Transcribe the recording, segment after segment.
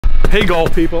Hey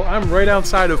golf people, I'm right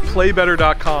outside of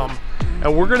playbetter.com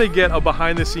and we're gonna get a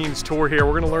behind the scenes tour here.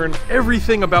 We're gonna learn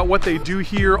everything about what they do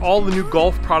here, all the new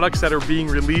golf products that are being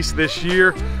released this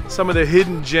year, some of the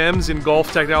hidden gems in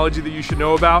golf technology that you should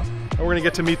know about, and we're gonna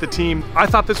get to meet the team. I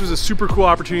thought this was a super cool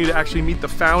opportunity to actually meet the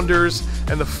founders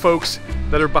and the folks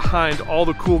that are behind all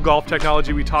the cool golf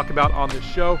technology we talk about on this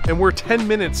show. And we're 10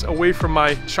 minutes away from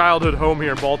my childhood home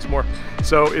here in Baltimore,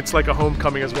 so it's like a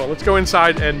homecoming as well. Let's go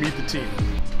inside and meet the team.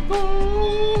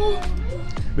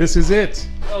 This is it.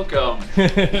 Welcome.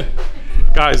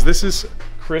 Guys, this is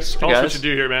Chris. Tell us what you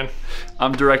do here, man.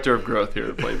 I'm Director of Growth here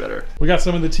at Play Better. We got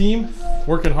some of the team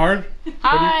working hard.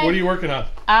 Hi. What are you working on?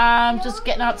 Just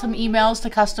getting out some emails to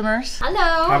customers.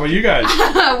 Hello. How about you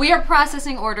guys? We are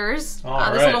processing orders.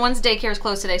 This little one's daycare is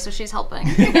closed today, so she's helping.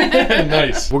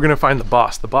 Nice. We're gonna find the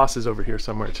boss. The boss is over here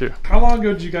somewhere too. How long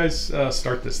ago did you guys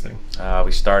start this thing?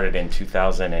 We started in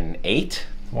 2008.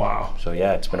 Wow. So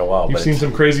yeah, it's been a while. You've seen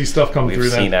some crazy stuff come through then.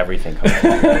 We've seen everything come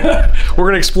through. We're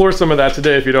going to explore some of that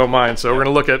today if you don't mind. So we're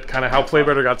going to look at kind of how Play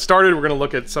Better got started. We're going to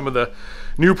look at some of the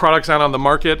new products out on the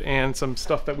market and some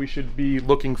stuff that we should be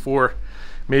looking for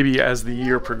maybe as the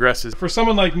year progresses. For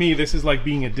someone like me, this is like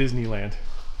being at Disneyland,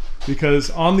 because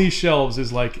on these shelves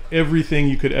is like everything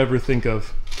you could ever think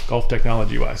of golf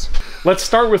technology wise. Let's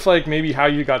start with like maybe how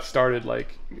you got started.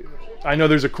 Like, I know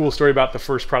there's a cool story about the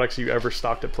first products you ever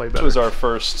stocked at Play Better. This was our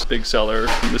first big seller.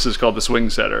 This is called the Swing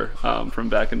Setter from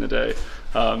back in the day.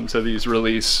 So these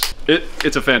release,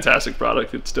 it's a fantastic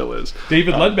product. It still is.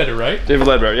 David Ledbetter, right? David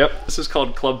Ledbetter, yep. This is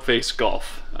called Club Face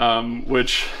Golf,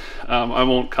 which I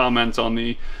won't comment on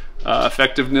the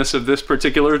effectiveness of this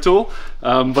particular tool,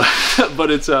 but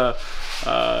it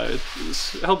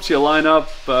helps you line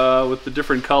up with the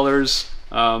different colors.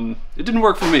 It didn't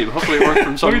work for me, but hopefully it worked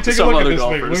for some other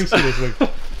golfers. Let me see this thing.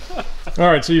 All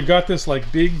right, so you've got this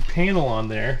like big panel on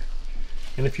there,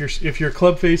 and if your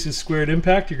club face is squared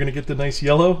impact, you're gonna get the nice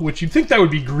yellow, which you'd think that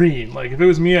would be green. Like if it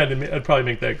was me, I'd probably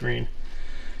make that green.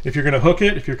 If you're gonna hook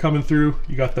it, if you're coming through,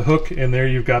 you got the hook, and there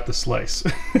you've got the slice.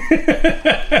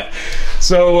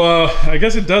 So I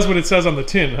guess it does what it says on the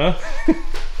tin, huh?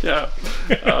 Yeah.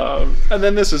 And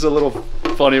then this is a little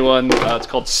funny one. It's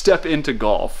called Step Into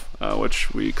Golf,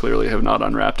 which we clearly have not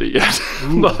unwrapped it yet.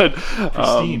 But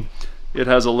it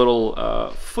has a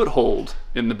little foothold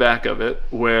in the back of it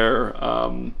where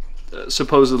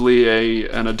supposedly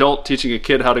an adult teaching a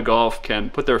kid how to golf can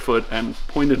put their foot and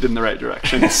point it in the right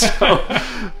direction. So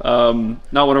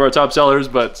not one of our top sellers,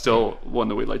 but still one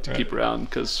that we'd like to keep around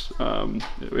because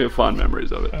we have fond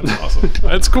memories of it. That's awesome.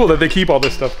 It's cool that they keep all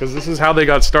this stuff because this is how they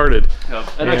got started. Yeah.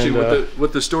 And actually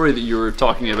with the story that you were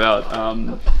talking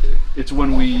about, it's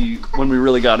when we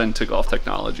really got into golf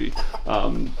technology,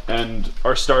 and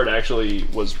our start actually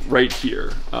was right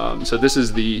here. So this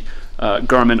is the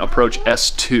Garmin Approach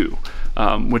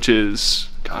S2, which is,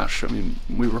 gosh, I mean,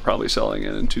 we were probably selling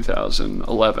it in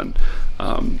 2011.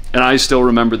 And I still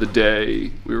remember the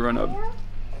day we were in a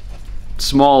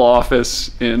small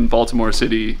office in Baltimore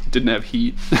City, didn't have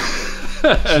heat.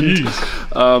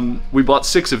 And we bought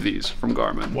 6 of these from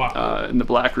Garmin. Wow. In the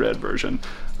black-red version.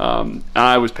 And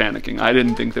I was panicking. I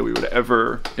didn't think that we would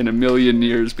ever in a million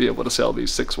years be able to sell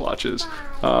these 6 watches.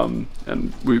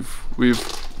 And we've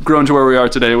grown to where we are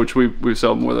today, which we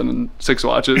sell more than 6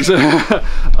 watches.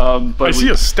 But I see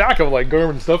a stack of like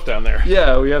Garmin stuff down there.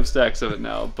 Yeah, we have stacks of it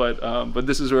now. But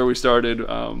this is where we started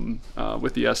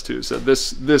with the S2. So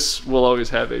this will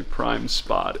always have a prime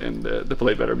spot in the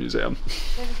Play Better Museum.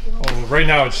 Oh, right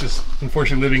now it's just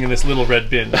unfortunately living in this little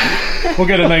red bin. We'll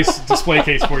get a nice display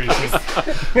case for you soon.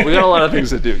 We got a lot of things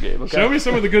to do, Gabe. Okay? Show me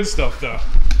some of the good stuff, though.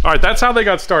 All right, that's how they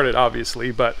got started,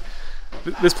 obviously, but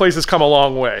this place has come a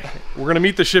long way. We're going to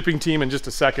meet the shipping team in just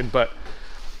a second, but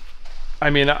I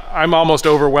mean, I'm almost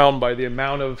overwhelmed by the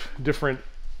amount of different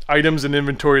items and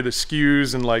inventory, the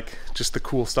SKUs, and like just the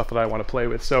cool stuff that I want to play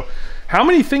with. So how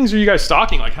many things are you guys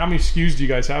stocking? Like how many SKUs do you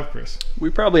guys have, Chris? We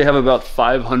probably have about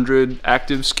 500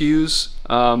 active SKUs.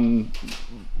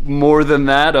 More than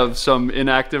that of some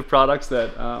inactive products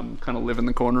that kind of live in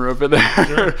the corner over there.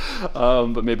 Sure.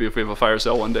 But maybe if we have a fire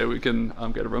sale one day, we can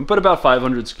get a room. But about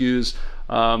 500 SKUs.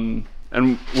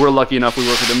 And we're lucky enough, we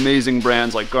work with amazing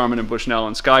brands like Garmin and Bushnell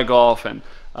and Sky Golf and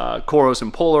Coros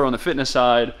and Polar on the fitness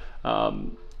side.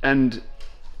 And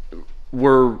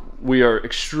we are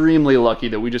extremely lucky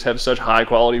that we just have such high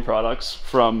quality products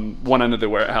from one end of the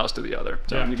warehouse to the other.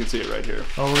 So yeah. You can see it right here.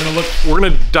 Oh, we're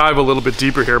gonna dive a little bit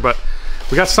deeper here, but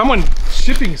we got someone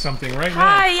shipping something right now.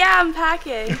 Hi, yeah, I'm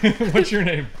packing. What's your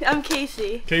name? I'm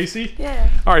Casey. Casey? Yeah.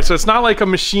 All right, so it's not like a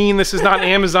machine. This is not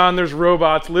Amazon. There's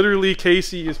robots. Literally,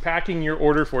 Casey is packing your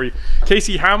order for you.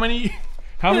 Casey, how many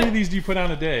How many of these do you put on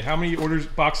a day? How many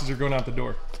boxes are going out the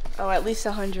door? Oh, at least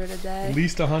 100 a day. At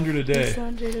least 100 a day. At least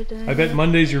 100 a day. I bet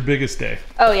Monday's your biggest day.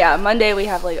 Oh yeah, Monday we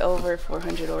have like over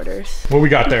 400 orders. What we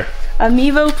got there?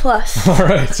 Amiibo Plus. All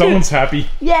right, someone's happy.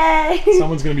 Yay!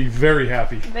 Someone's gonna be very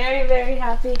happy. Very, very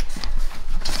happy.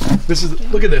 This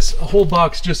is, look at this, a whole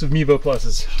box just of Mevo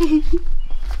Pluses.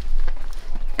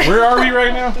 Where are we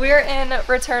right now? We're in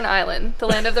Return Island, the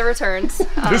land of the returns.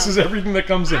 This is everything that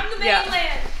comes in.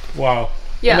 Yeah. Wow.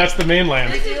 Yeah. And that's the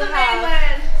mainland. This is the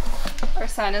mainland. Our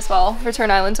sign as well.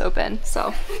 Return Island's open,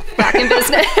 so back in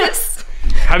business.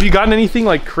 Have you gotten anything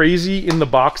like crazy in the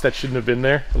box that shouldn't have been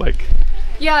there? Like,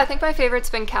 Yeah, I think my favorite's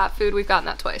been cat food. We've gotten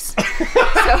that twice.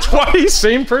 twice?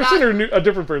 Same person or a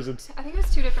different person? I think it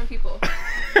was 2 different people.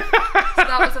 So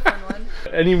that was a fun one.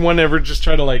 Anyone ever just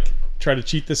try to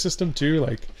cheat the system too?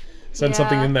 Like send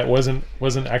something in that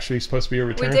wasn't actually supposed to be a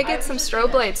return? We did get some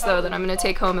strobe lights though that I'm gonna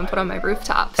take home and put on my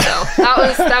rooftop. So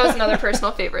that was another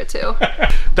personal favorite too.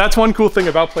 That's one cool thing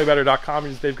about playbetter.com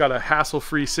is they've got a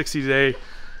hassle-free 60-day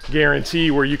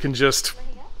guarantee where you can just,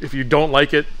 if you don't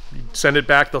like it, you send it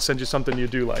back, they'll send you something you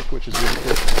do like, which is really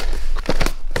cool.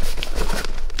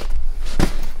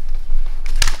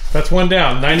 That's one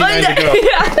down, 99 to go.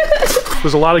 Yeah.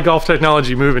 There's a lot of golf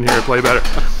technology moving here at Play Better.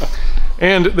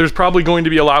 And there's probably going to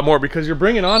be a lot more because you're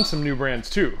bringing on some new brands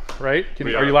too, right?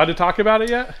 Are you allowed to talk about it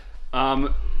yet?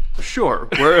 Sure.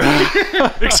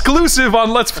 We're exclusive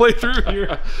on Let's Play Through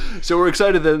here. So we're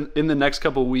excited that in the next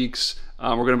couple weeks,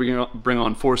 we're going to bring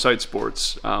on Foresight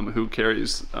Sports, who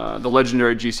carries the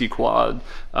legendary GC Quad,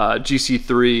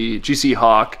 GC3, GC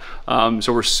Hawk.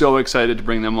 So we're so excited to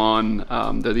bring them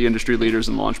on. They're the industry leaders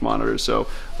in launch monitors. So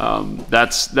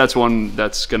that's one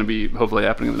that's going to be hopefully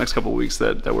happening in the next couple of weeks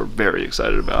that we're very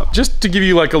excited about. Just to give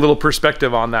you like a little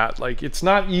perspective on that, like it's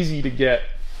not easy to get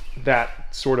that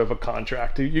sort of a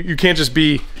contract. You can't just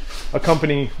be a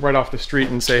company right off the street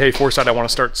and say, hey, Foresight, I want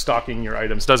to start stocking your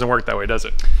items. Doesn't work that way, does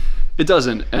it? It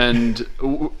doesn't, and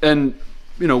you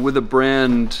know, with a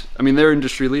brand, I mean, they're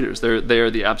industry leaders. They are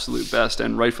the absolute best,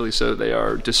 and rightfully so. They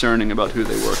are discerning about who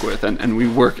they work with, and we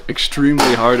work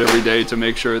extremely hard every day to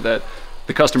make sure that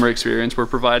the customer experience we're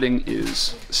providing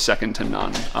is second to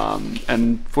none.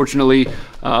 And fortunately,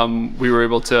 we were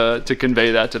able to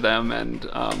convey that to them, and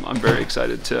I'm very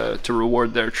excited to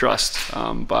reward their trust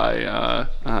by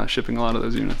shipping a lot of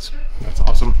those units. That's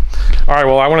awesome. All right,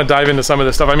 well, I want to dive into some of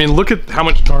this stuff. I mean, look at how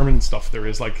much Garmin stuff there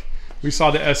is. Like, we saw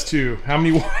the S2. How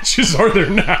many watches are there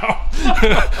now?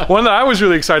 One that I was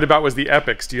really excited about was the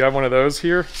Epics. Do you have one of those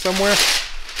here somewhere?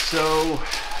 So, oh,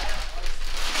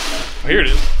 here it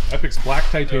is. Epic's black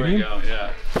titanium. there we go,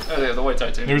 yeah. Oh, yeah, the white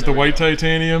titanium. There's the white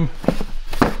titanium.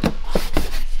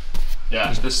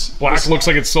 Yeah, this Black looks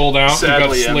like it's sold out.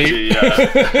 sadly You've got empty.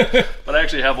 slate. Yeah. But I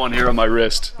actually have one here on my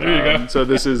wrist. There you go. So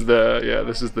this is the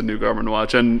new Garmin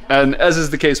watch, and as is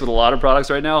the case with a lot of products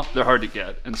right now, they're hard to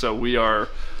get, and so we are.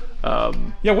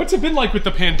 Yeah, what's it been like with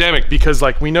the pandemic? Because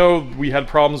like we know we had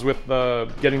problems with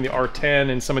getting the R10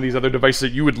 and some of these other devices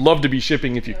that you would love to be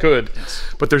shipping if you could,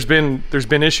 but there's been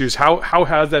issues. How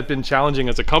has that been challenging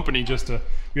as a company just to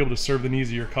be able to serve the needs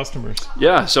of your customers?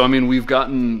 Yeah, so I mean, we've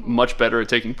gotten much better at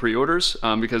taking pre-orders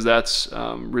because that's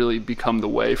really become the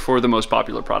way for the most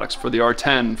popular products, for the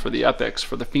R10, for the Epics,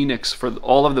 for the Phoenix, for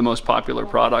all of the most popular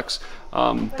products.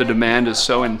 The demand is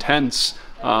so intense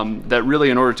that really,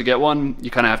 in order to get one,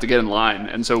 you kind of have to get in line.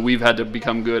 And so we've had to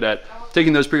become good at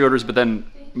taking those pre-orders, but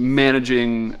then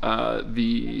managing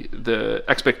the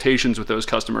expectations with those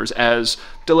customers as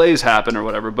delays happen or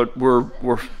whatever. But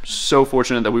we're so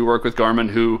fortunate that we work with Garmin,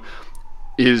 who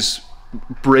is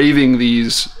braving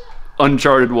these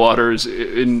uncharted waters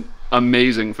in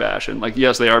amazing fashion. Like,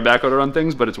 yes, they are backordered on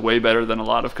things, but it's way better than a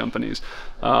lot of companies.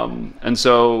 And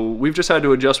so we've just had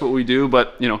to adjust what we do,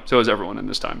 but you know, so has everyone in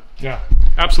this time. Yeah,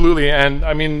 absolutely. And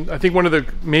I mean, I think one of the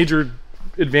major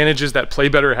advantages that Play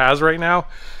Better has right now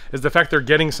is the fact they're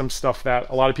getting some stuff that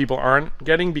a lot of people aren't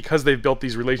getting because they've built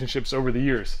these relationships over the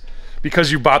years.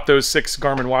 Because you bought those 6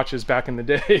 Garmin watches back in the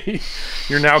day,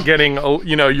 you're now getting,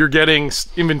 you know, you're getting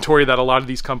inventory that a lot of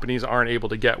these companies aren't able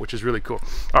to get, which is really cool.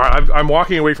 All right, I'm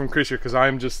walking away from Chris here because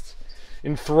I'm just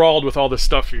enthralled with all this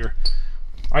stuff here.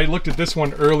 I looked at this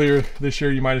one earlier this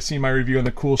year. You might have seen my review on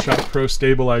the CoolShot Pro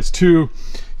Stabilize 2.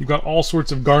 You've got all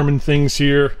sorts of Garmin things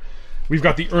here. We've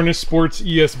got the Earnest Sports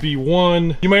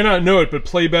ESB1. You might not know it, but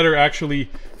Play Better actually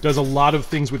does a lot of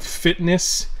things with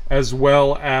fitness as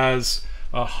well as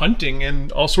hunting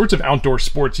and all sorts of outdoor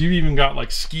sports. You've even got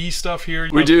like ski stuff here.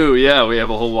 We do, yeah. We have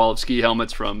a whole wall of ski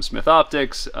helmets from Smith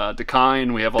Optics,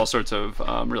 Dakine. We have all sorts of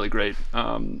really great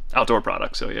outdoor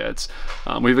products. So yeah, it's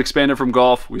we've expanded from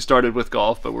golf. We started with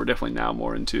golf, but we're definitely now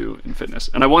more in fitness.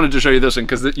 And I wanted to show you this one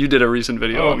because you did a recent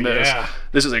video on this. Yeah.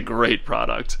 This is a great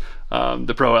product,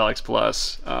 the Pro LX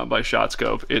Plus by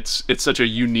ShotScope. It's such a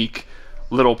unique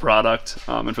little product,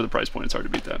 and for the price point, it's hard to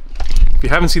beat that. If you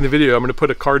haven't seen the video, I'm going to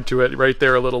put a card to it right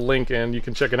there, a little link, and you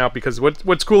can check it out, because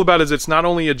what's cool about it is it's not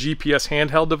only a GPS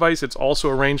handheld device, it's also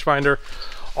a rangefinder.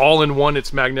 All in one,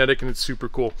 it's magnetic, and it's super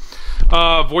cool.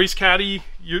 Voice Caddy,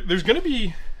 there's going to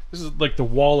be, this is like the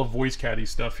wall of Voice Caddy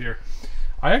stuff here.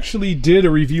 I actually did a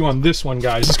review on this one,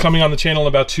 guys. This is coming on the channel in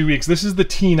about 2 weeks. This is the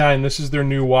T9, this is their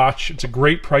new watch. It's a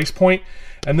great price point,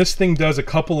 and this thing does a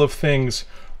couple of things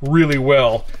really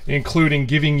well, including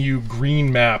giving you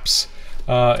green maps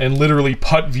and literally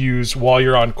putt views while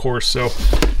you're on course. So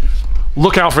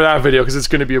look out for that video because it's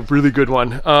going to be a really good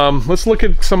one. Let's look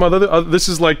at some other, this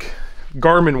is like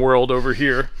Garmin world over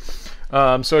here.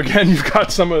 So again, you've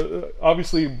got some,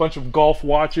 obviously a bunch of golf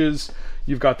watches.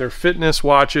 You've got their fitness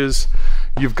watches.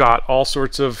 You've got all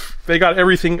sorts of, they got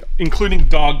everything, including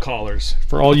dog collars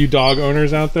for all you dog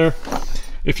owners out there.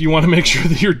 If you want to make sure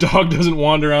that your dog doesn't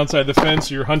wander outside the fence,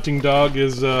 your hunting dog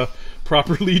is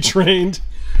properly trained.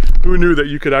 Who knew that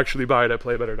you could actually buy it at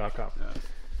playbetter.com? Yeah.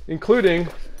 Including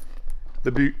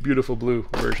the beautiful blue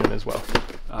version as well.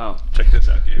 Oh, check this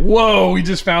out, Gabe. Whoa, we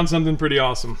just found something pretty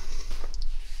awesome.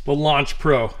 The Launch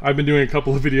Pro. I've been doing a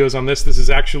couple of videos on this. This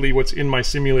is actually what's in my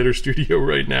simulator studio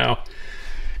right now.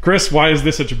 Chris, why is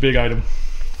this such a big item?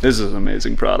 This is an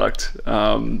amazing product.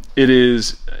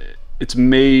 It's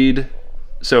made,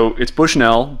 so it's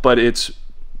Bushnell, but it's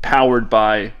powered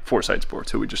by Foresight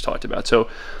Sports, who we just talked about. So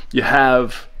you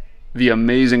have the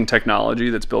amazing technology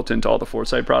that's built into all the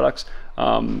Foresight products,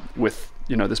 with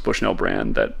this Bushnell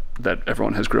brand that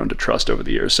everyone has grown to trust over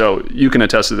the years. So you can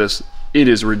attest to this. It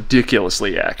is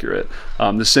ridiculously accurate.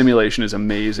 The simulation is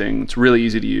amazing. It's really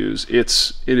easy to use. It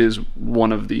is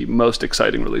one of the most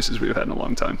exciting releases we've had in a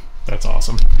long time. That's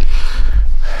awesome.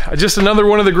 Just another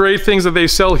one of the great things that they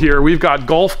sell here. We've got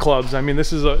golf clubs. I mean,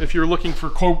 this is if you're looking for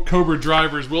Cobra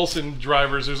drivers, Wilson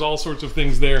drivers, there's all sorts of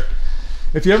things there.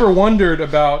 If you ever wondered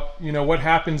about, what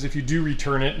happens if you do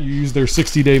return it, you use their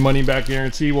 60-day money-back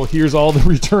guarantee. Well, here's all the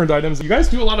returned items. You guys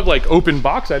do a lot of like open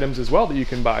box items as well that you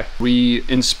can buy. We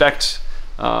inspect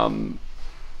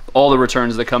all the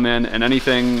returns that come in, and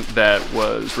anything that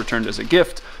was returned as a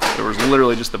gift, there was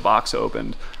literally just the box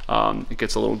opened. It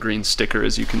gets a little green sticker,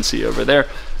 as you can see over there,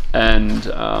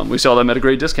 and we sell them at a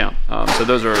great discount. So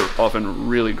those are often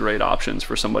really great options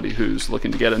for somebody who's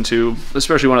looking to get into,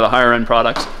 especially one of the higher end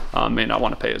products, may not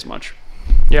want to pay as much.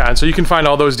 Yeah, and so you can find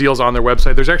all those deals on their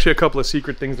website. There's actually a couple of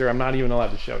secret things there I'm not even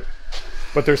allowed to show you.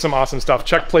 But there's some awesome stuff.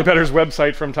 Check PlayBetter's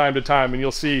website from time to time, and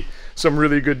you'll see some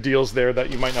really good deals there that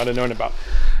you might not have known about.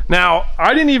 Now,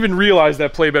 I didn't even realize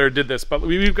that PlayBetter did this, but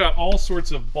we've got all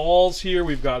sorts of balls here.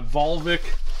 We've got Volvic.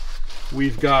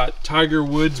 We've got Tiger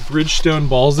Woods Bridgestone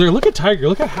balls there. Look at Tiger.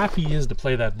 Look how happy he is to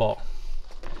play that ball.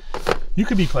 You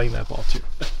could be playing that ball too.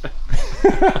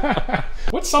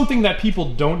 What's something that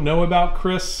people don't know about,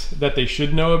 Chris, that they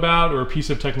should know about, or a piece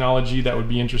of technology that would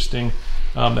be interesting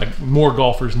that more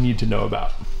golfers need to know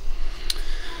about?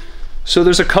 So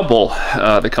there's a couple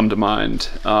that come to mind,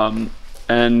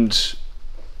 and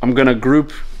I'm going to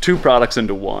group two products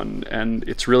into one, and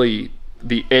it's really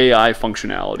the AI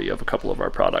functionality of a couple of our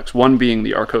products. One being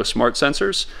the Arco Smart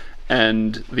Sensors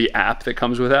and the app that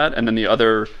comes with that, and then the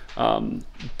other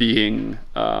being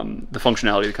the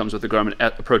functionality that comes with the Garmin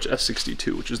Approach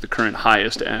S62, which is the current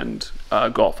highest end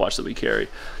golf watch that we carry.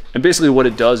 And basically what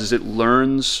it does is it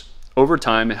learns over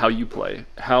time how you play,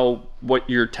 what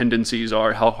your tendencies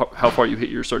are, how far you hit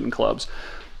your certain clubs.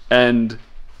 And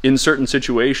in certain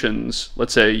situations,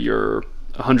 let's say you're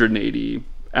 180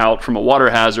 out from a water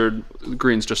hazard, the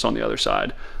green's just on the other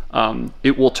side.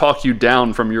 It will talk you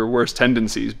down from your worst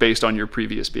tendencies based on your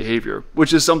previous behavior,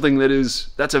 which is something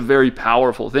that's a very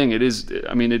powerful thing. It is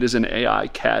an AI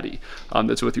caddy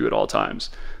that's with you at all times.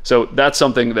 So that's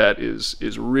something that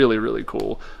is really, really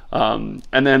cool.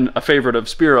 And then a favorite of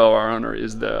Spiro, our owner,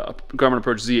 is the Garmin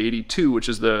Approach Z82, which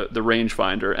is the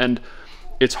rangefinder. And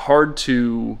it's hard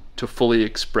to fully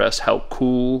express how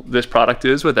cool this product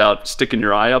is without sticking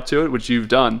your eye up to it, which you've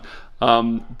done.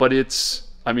 But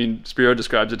Spiro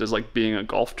describes it as like being a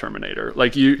golf Terminator.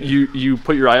 Like you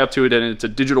put your eye up to it and it's a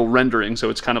digital rendering, so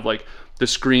it's kind of like the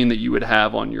screen that you would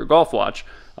have on your golf watch,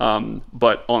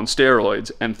 but on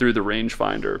steroids and through the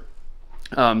rangefinder.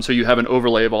 So you have an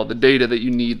overlay of all the data that you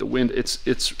need, the wind. It's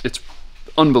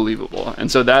unbelievable.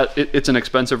 And so that it's an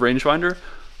expensive rangefinder,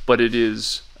 but it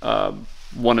is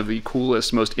one of the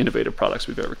coolest, most innovative products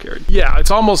we've ever carried. Yeah,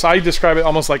 it's almost, I describe it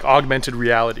almost like augmented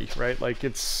reality, right? Like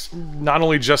it's not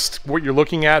only just what you're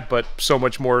looking at, but so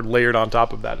much more layered on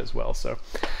top of that as well. So,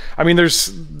 I mean,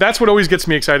 that's what always gets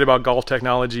me excited about golf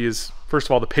technology is, first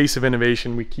of all, the pace of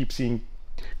innovation. We keep seeing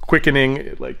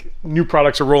quickening, like new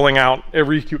products are rolling out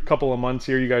every couple of months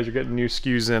here. You guys are getting new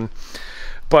SKUs in.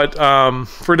 But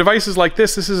for devices like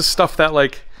this is stuff that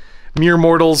like mere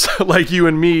mortals like you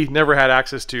and me never had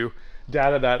access to.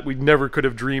 Data that we never could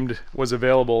have dreamed was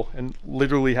available, and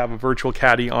literally have a virtual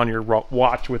caddy on your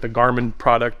watch with a Garmin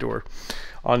product, or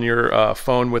on your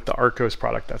phone with the Arcos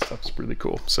product. That stuff's really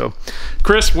cool. So,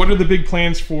 Chris, what are the big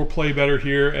plans for Play Better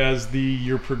here as the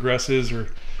year progresses? Or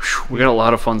we got a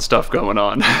lot of fun stuff going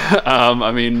on.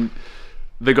 I mean,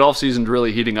 the golf season's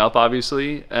really heating up,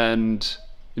 obviously, and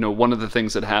you know, one of the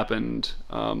things that happened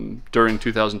during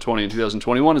 2020 and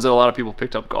 2021 is that a lot of people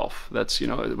picked up golf. That's, you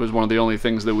know, it was one of the only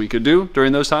things that we could do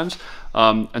during those times.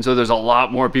 And so there's a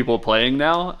lot more people playing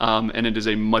now, and it is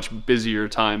a much busier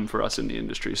time for us in the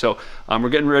industry. So we're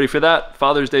getting ready for that.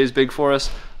 Father's Day is big for us.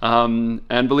 And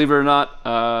believe it or not,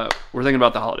 we're thinking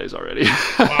about the holidays already.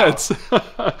 wow.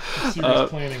 Serious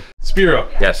planning. Spiro,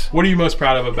 Yes. what are you most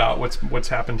proud of about what's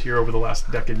happened here over the last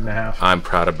decade and a half? I'm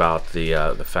proud about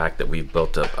the fact that we've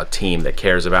built a team that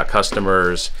cares about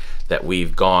customers, that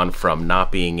we've gone from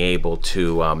not being able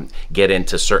to get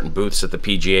into certain booths at the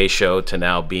PGA show to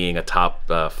now being a top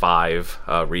 5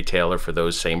 retailer for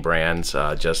those same brands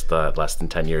just less than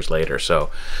 10 years later. So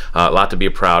a lot to be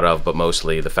proud of, but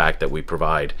mostly the fact that we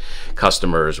provide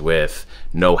customers with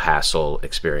no hassle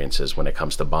experiences when it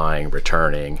comes to buying,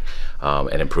 returning,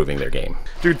 and improving their game.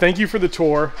 Dude, thank you for the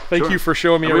tour. Thank you for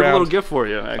showing me We have around. a little gift for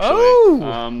you, actually. Oh!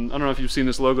 I don't know if you've seen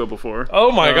this logo before.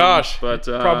 Oh my gosh. But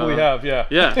Probably have, yeah.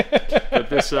 Yeah. But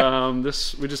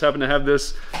this we just happen to have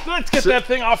this. Let's get that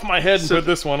thing off my head and put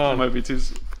this one It on. might be too.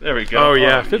 There we go. Oh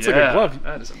yeah, fits like a glove.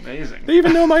 That is amazing. They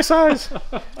even know my size.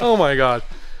 Oh my god.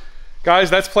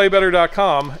 Guys, that's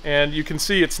playbetter.com, and you can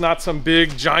see it's not some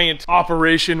big giant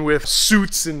operation with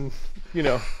suits and, you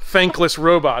know, thankless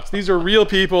robots. These are real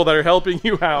people that are helping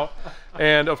you out.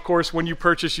 And of course, when you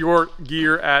purchase your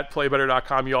gear at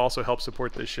playbetter.com, you also help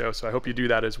support this show. So I hope you do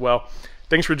that as well.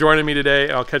 Thanks for joining me today,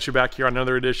 and I'll catch you back here on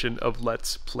another edition of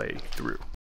Let's Play Through.